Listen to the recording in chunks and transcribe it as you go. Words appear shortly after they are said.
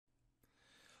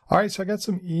All right, so I got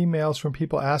some emails from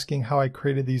people asking how I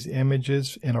created these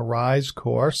images in a Rise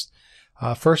course.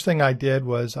 First thing I did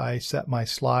was I set my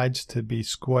slides to be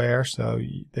square, so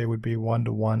they would be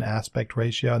 1:1 aspect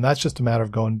ratio, and that's just a matter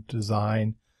of going to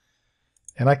Design.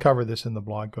 And I cover this in the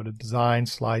blog. Go to Design,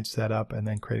 Slide Setup, and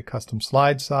then create a custom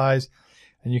slide size,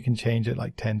 and you can change it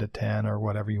like 10:10 or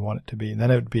whatever you want it to be. And then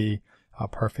it would be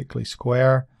perfectly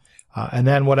square. And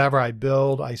then whatever I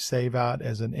build, I save out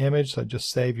as an image. So just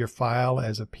save your file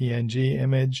as a PNG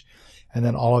image, and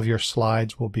then all of your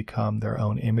slides will become their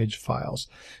own image files.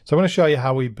 So I'm going to show you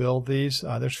how we build these.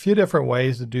 There's a few different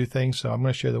ways to do things, so I'm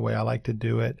going to show you the way I like to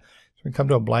do it. So we come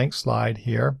to a blank slide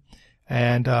here,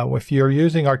 and if you're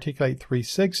using Articulate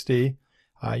 360,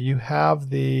 you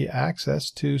have the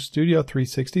access to Studio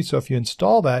 360. So if you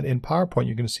install that in PowerPoint,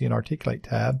 you're going to see an Articulate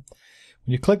tab.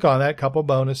 When you click on that, a couple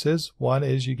bonuses. One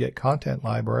is you get Content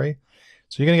Library.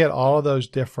 So you're going to get all of those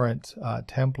different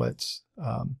templates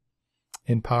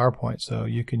in PowerPoint. So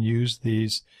you can use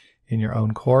these in your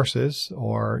own courses,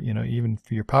 or even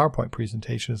for your PowerPoint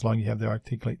presentation, as long as you have the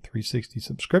Articulate 360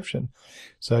 subscription.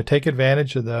 So take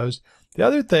advantage of those. The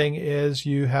other thing is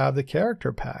you have the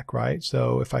character pack, right?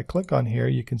 So if I click on here,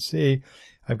 you can see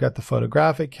I've got the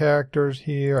photographic characters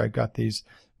here. I've got these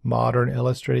modern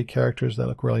illustrated characters that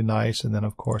look really nice, and then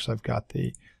of course I've got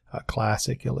the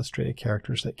classic illustrated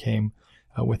characters that came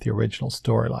with the original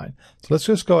storyline. So let's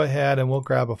just go ahead and we'll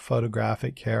grab a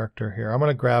photographic character here. I'm going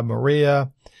to grab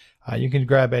Maria. You can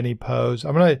grab any pose.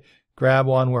 I'm going to grab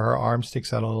one where her arm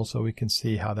sticks out a little so we can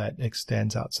see how that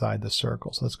extends outside the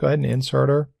circle. So let's go ahead and insert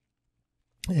her.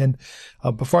 And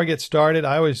before I get started,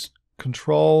 I always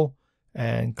control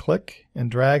and click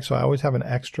and drag, so I always have an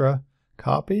extra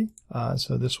copy.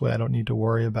 So this way I don't need to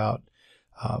worry about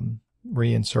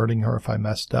reinserting her if I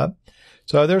messed up.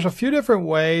 So there's a few different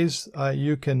ways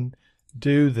you can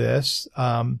do this.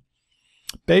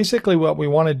 Basically what we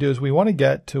want to do is we want to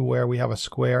get to where we have a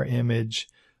square image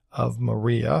of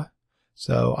Maria.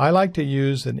 So I like to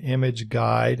use an image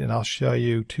guide, and I'll show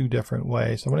you two different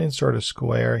ways. So I'm going to insert a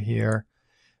square here,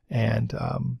 and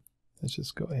let's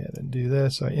just go ahead and do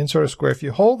this. So insert a square. If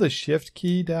you hold the Shift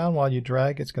key down while you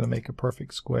drag, it's going to make a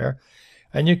perfect square.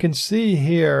 And you can see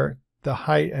here the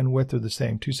height and width are the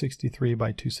same, 263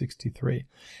 by 263.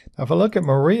 Now if I look at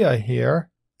Maria here,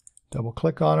 double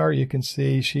click on her, you can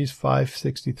see she's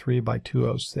 563 by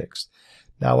 206.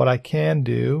 Now what I can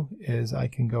do is I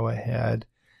can go ahead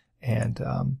and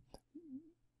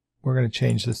we're going to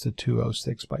change this to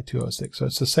 206 by 206. So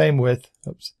it's the same width.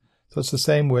 Oops. So it's the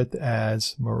same width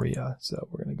as Maria. So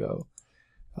we're going to go,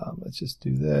 let's just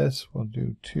do this. We'll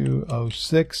do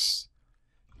 206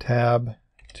 tab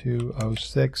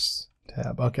 206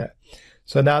 tab. Okay.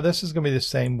 So now this is going to be the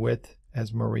same width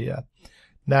as Maria.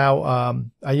 Now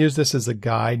I use this as a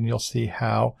guide, and you'll see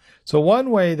how. So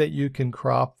one way that you can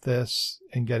crop this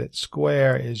and get it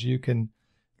square is you can,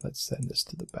 let's send this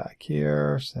to the back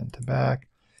here, send to back.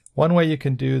 One way you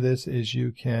can do this is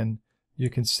you can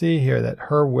see here that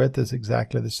her width is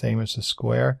exactly the same as the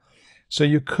square. So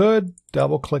you could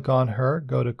double click on her,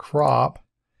 go to crop,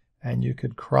 and you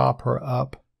could crop her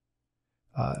up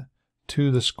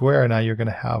to the square. Now you're going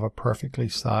to have a perfectly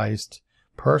sized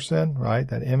person, right?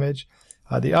 That image.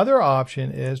 The other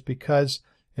option is, because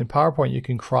in PowerPoint you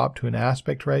can crop to an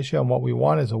aspect ratio, and what we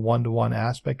want is a 1:1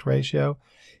 aspect ratio.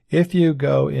 If you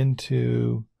go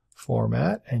into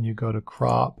Format and you go to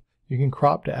crop, you can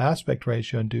crop to aspect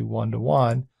ratio and do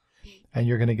 1:1, and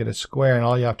you're going to get a square, and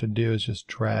all you have to do is just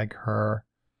drag her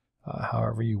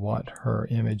however you want her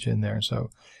image in there. So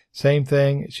same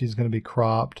thing, she's going to be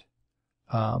cropped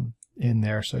in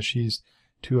there. So she's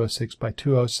 206 by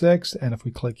 206, and if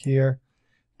we click here,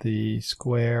 the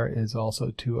square is also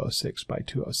 206 by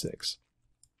 206.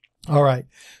 All right,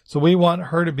 so we want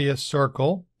her to be a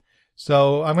circle.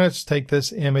 So I'm going to take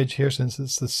this image here since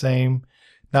it's the same.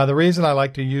 Now the reason I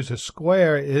like to use a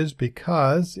square is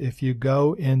because if you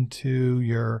go into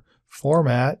your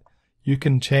format, you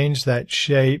can change that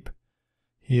shape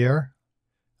here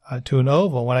to an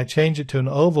oval. When I change it to an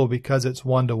oval, because it's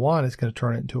 1:1, it's going to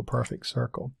turn it into a perfect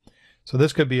circle. So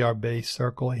this could be our base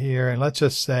circle here, and let's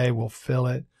just say we'll fill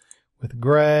it with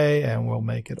gray and we'll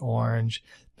make it orange.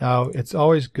 Now it's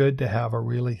always good to have a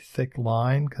really thick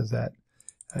line because that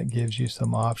gives you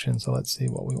some options. So let's see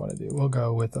what we want to do. We'll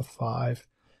go with a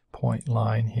 5-point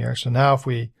line here. So now if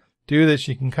we do this,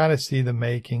 you can kind of see the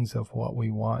makings of what we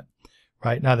want.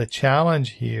 Right now the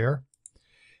challenge here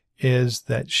is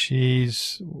that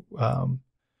she's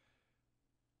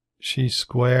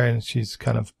square and she's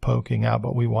kind of poking out,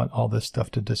 but we want all this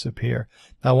stuff to disappear.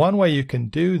 Now one way you can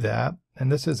do that,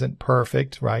 and this isn't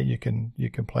perfect, right? You can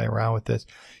play around with this.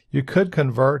 You could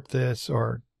convert this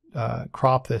or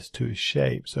crop this to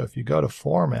shape. So if you go to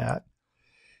Format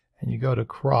and you go to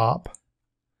Crop,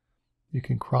 you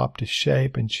can crop to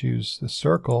shape and choose the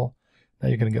circle. Now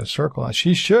you're going to get a circle. Now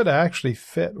she should actually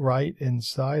fit right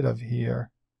inside of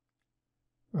here,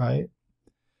 right?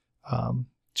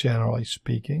 Generally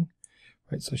speaking,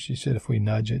 right? So she should, if we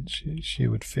nudge it, she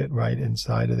would fit right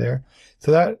inside of there.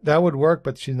 So that would work,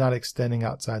 but she's not extending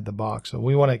outside the box. So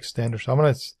we want to extend her. So I'm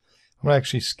going to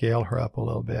actually scale her up a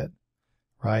little bit,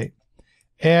 right?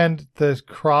 And the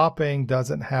cropping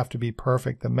doesn't have to be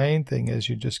perfect. The main thing is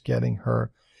you're just getting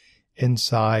her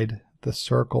inside the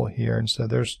circle here. And so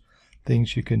there's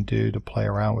things you can do to play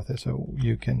around with it. So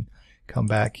you can come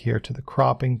back here to the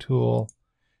cropping tool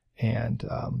and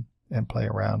play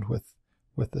around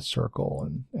with the circle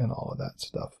and all of that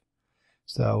stuff.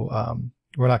 So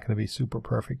we're not going to be super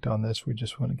perfect on this. We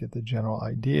just want to get the general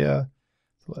idea.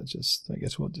 So let's just, I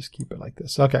guess we'll just keep it like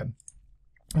this. Okay.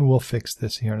 And we'll fix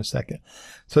this here in a second.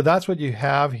 So that's what you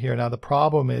have here. Now the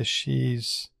problem is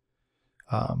she's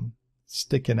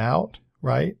sticking out,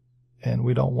 right? And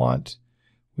we don't want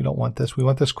this. We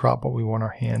want this crop, but we want our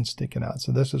hand sticking out.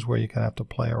 So this is where you kind of have to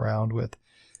play around with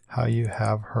how you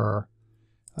have her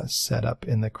set up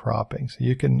in the cropping. So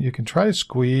you can try to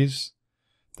squeeze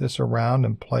this around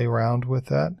and play around with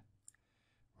that,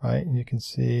 right? And you can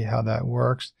see how that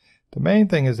works. The main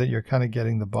thing is that you're kind of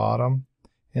getting the bottom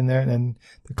in there, and then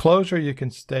the closer you can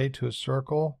stay to a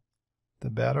circle, the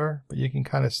better. But you can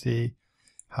kind of see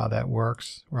how that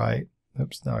works, right?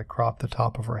 Oops, now I cropped the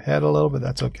top of her head a little bit.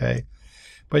 That's okay.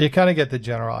 But you kind of get the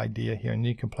general idea here, and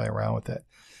you can play around with it.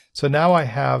 So now I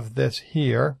have this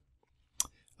here.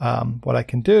 What I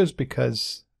can do is,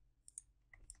 because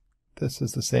this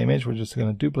is the same image, we're just going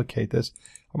to duplicate this.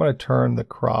 I'm going to turn the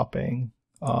cropping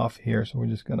off here. So we're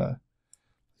just going to,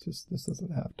 this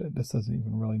doesn't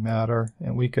even really matter.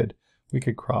 And we could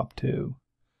crop to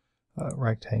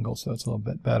rectangle, so it's a little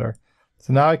bit better.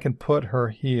 So now I can put her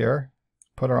here,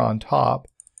 put her on top.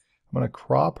 I'm going to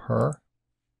crop her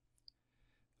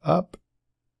up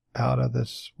out of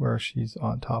this where she's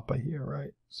on top of here,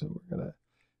 right? So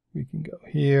we can go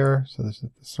here. So this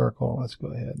is the circle. Let's go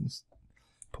ahead and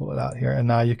pull it out here. And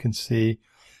now you can see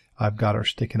I've got her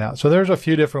sticking out. So there's a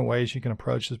few different ways you can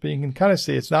approach this, but you can kind of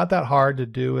see it's not that hard to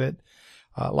do it.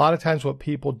 A lot of times what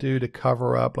people do to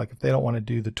cover up, like if they don't want to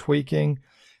do the tweaking,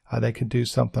 they can do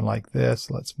something like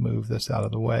this. Let's move this out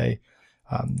of the way.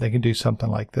 They can do something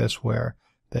like this where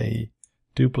they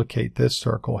duplicate this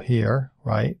circle here,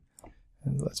 right?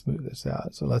 And let's move this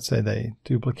out. So let's say they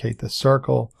duplicate the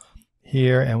circle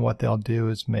here, and what they'll do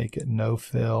is make it no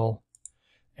fill,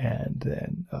 and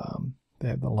then they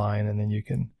have the line, and then you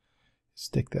can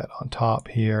stick that on top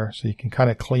here, so you can kind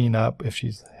of clean up if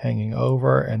she's hanging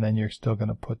over, and then you're still going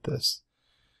to put this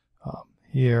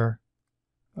here.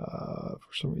 For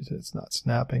some reason it's not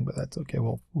snapping, but that's okay.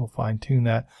 We'll fine tune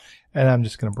that, and I'm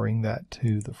just going to bring that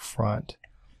to the front.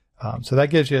 So that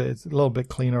gives you, it's a little bit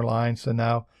cleaner line. So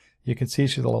now you can see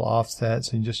she's a little offset,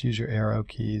 so you just use your arrow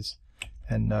keys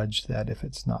and nudge that if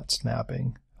it's not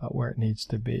snapping where it needs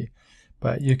to be.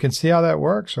 But you can see how that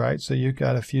works, right? So you've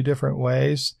got a few different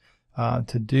ways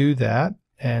to do that,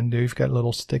 and you've got a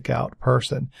little stick out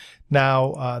person.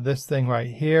 Now this thing right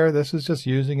here, this is just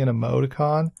using an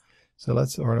emoticon. So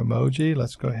or an emoji.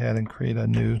 Let's go ahead and create a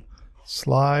new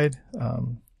slide.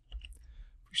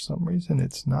 For some reason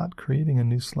it's not creating a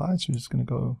new slide, so we're just going to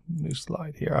go new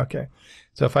slide here. Okay,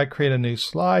 so if I create a new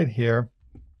slide here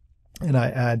and I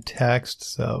add text,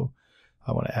 so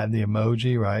I want to add the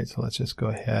emoji, right? So let's just go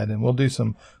ahead and we'll do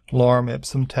some lorem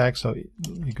ipsum text. So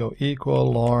you go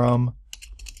equal lorem,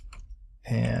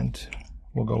 and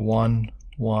we'll go 1,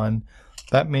 1.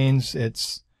 That means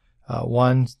it's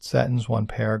one sentence, one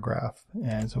paragraph.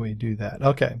 And so we do that.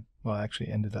 Okay, well, it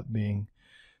actually ended up being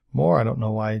more. I don't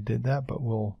know why I did that, but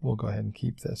we'll go ahead and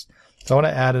keep this. So I want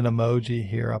to add an emoji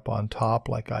here up on top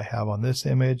like I have on this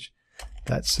image.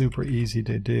 That's super easy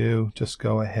to do. Just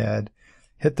go ahead,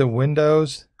 hit the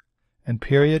Windows and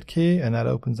period key, and that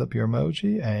opens up your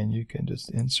emoji, and you can just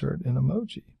insert an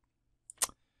emoji.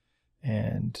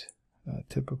 And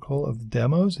typical of the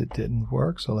demos, it didn't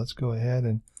work, so let's go ahead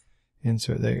and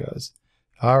insert. There it goes.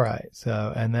 All right,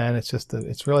 so, and then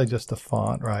it's really just a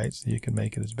font, right? So you can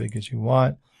make it as big as you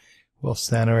want. We'll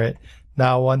center it.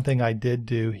 Now, one thing I did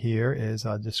do here is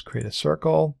I'll just create a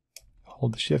circle,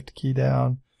 hold the shift key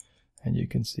down, and you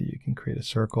can see you can create a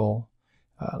circle.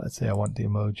 Let's say I want the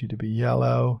emoji to be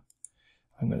yellow.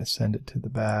 I'm going to send it to the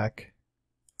back.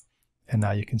 And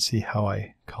now you can see how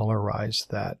I colorize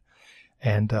that.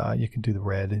 And you can do the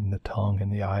red and the tongue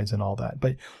and the eyes and all that.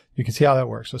 But you can see how that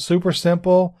works. So super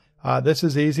simple. This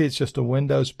is easy. It's just a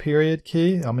Windows period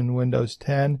key. I'm in Windows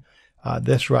 10.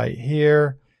 This right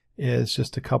here is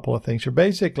just a couple of things. You're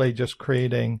basically just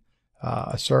creating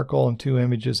a circle and two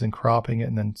images and cropping it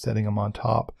and then setting them on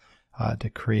top to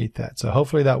create that. So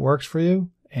hopefully that works for you.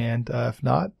 And if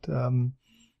not,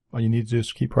 all you need to do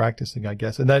is keep practicing, I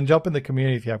guess. And then jump in the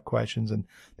community if you have questions, and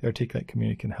the Articulate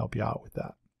community can help you out with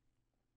that.